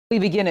We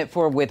begin at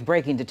 4 with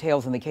breaking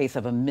details in the case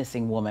of a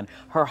missing woman.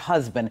 Her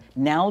husband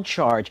now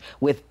charged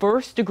with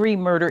first-degree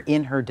murder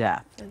in her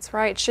death. That's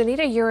right.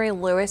 Shanita Uri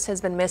Lewis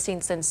has been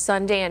missing since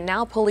Sunday, and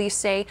now police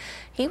say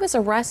he was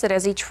arrested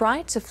as he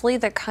tried to flee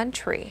the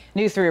country.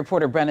 News 3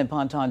 reporter Brendan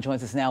Ponton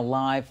joins us now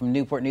live from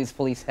Newport News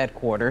Police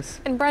Headquarters.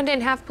 And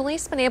Brendan, have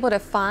police been able to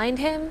find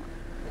him?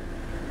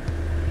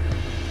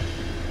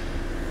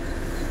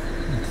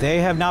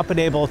 They have not been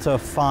able to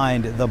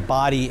find the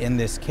body in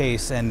this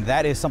case, and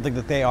that is something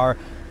that they are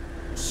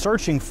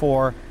searching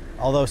for,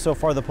 although so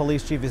far the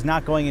police chief is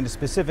not going into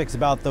specifics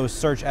about those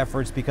search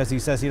efforts because he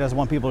says he doesn't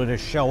want people to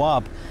just show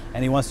up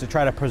and he wants to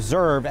try to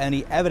preserve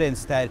any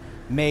evidence that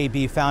may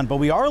be found. But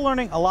we are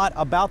learning a lot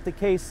about the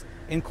case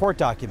in court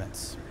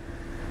documents.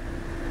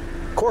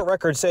 Court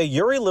records say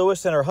Uri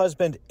Lewis and her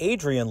husband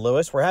Adrian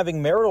Lewis were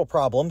having marital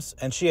problems,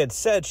 and she had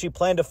said she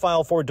planned to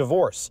file for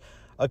divorce.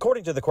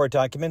 According to the court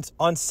documents,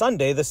 on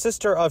Sunday, the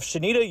sister of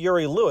Shanita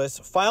Uri Lewis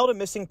filed a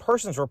missing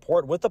persons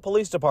report with the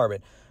police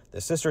department. The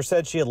sister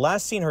said she had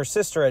last seen her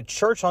sister at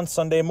church on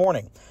Sunday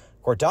morning.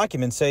 Court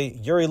documents say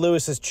Uri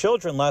Lewis's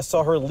children last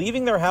saw her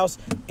leaving their house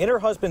in her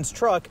husband's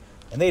truck,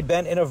 and they'd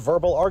been in a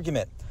verbal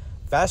argument.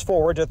 Fast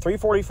forward to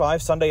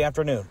 3:45 Sunday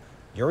afternoon.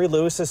 Uri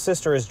Lewis's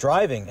sister is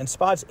driving and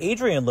spots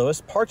Adrian Lewis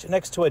parked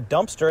next to a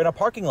dumpster in a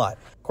parking lot.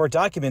 Court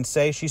documents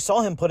say she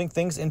saw him putting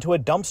things into a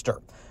dumpster.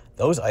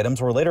 Those items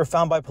were later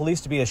found by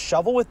police to be a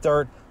shovel with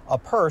dirt, a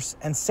purse,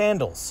 and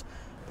sandals.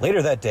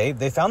 Later that day,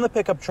 they found the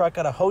pickup truck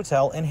at a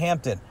hotel in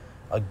Hampton.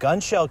 A gun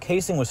shell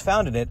casing was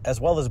found in it,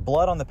 as well as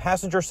blood on the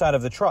passenger side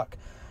of the truck.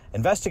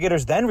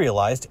 Investigators then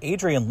realized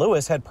Adrian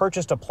Lewis had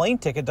purchased a plane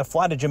ticket to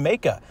fly to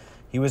Jamaica.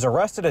 He was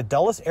arrested at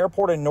Dulles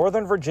Airport in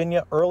Northern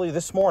Virginia early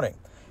this morning.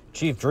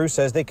 Chief Drew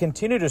says they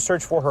continue to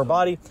search for her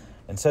body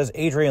and says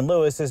Adrian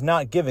Lewis is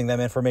not giving them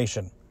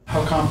information.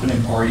 How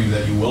confident are you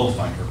that you will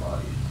find her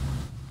body?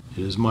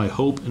 It is my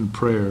hope and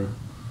prayer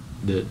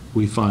that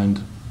we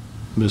find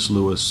Miss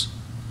Lewis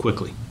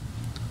quickly.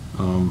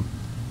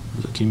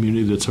 The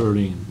community that's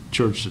hurting,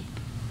 church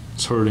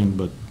that's hurting,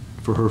 but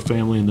for her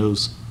family and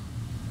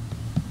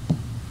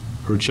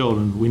her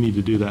children, we need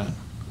to do that.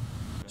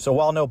 So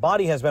while no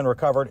body has been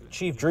recovered,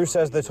 Chief Drew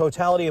says the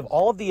totality of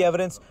all of the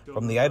evidence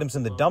from the items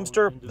in the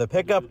dumpster, the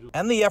pickup,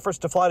 and the efforts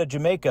to fly to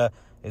Jamaica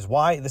is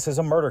why this is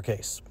a murder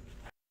case.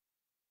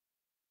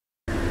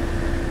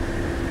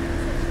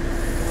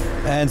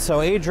 And so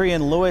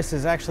Adrian Lewis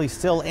is actually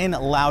still in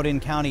Loudoun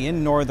County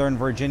in Northern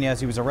Virginia as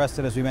he was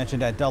arrested, as we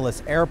mentioned, at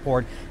Dulles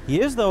Airport. He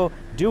is, though,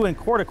 due in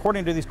court,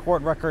 according to these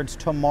court records,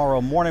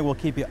 tomorrow morning. We'll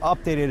keep you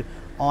updated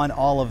on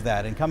all of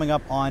that. And coming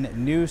up on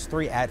News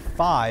 3 at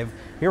 5,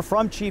 hear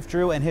from Chief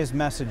Drew and his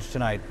message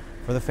tonight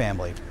for the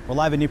family. We're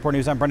live at Newport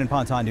News. I'm Brendan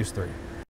Ponton, News 3.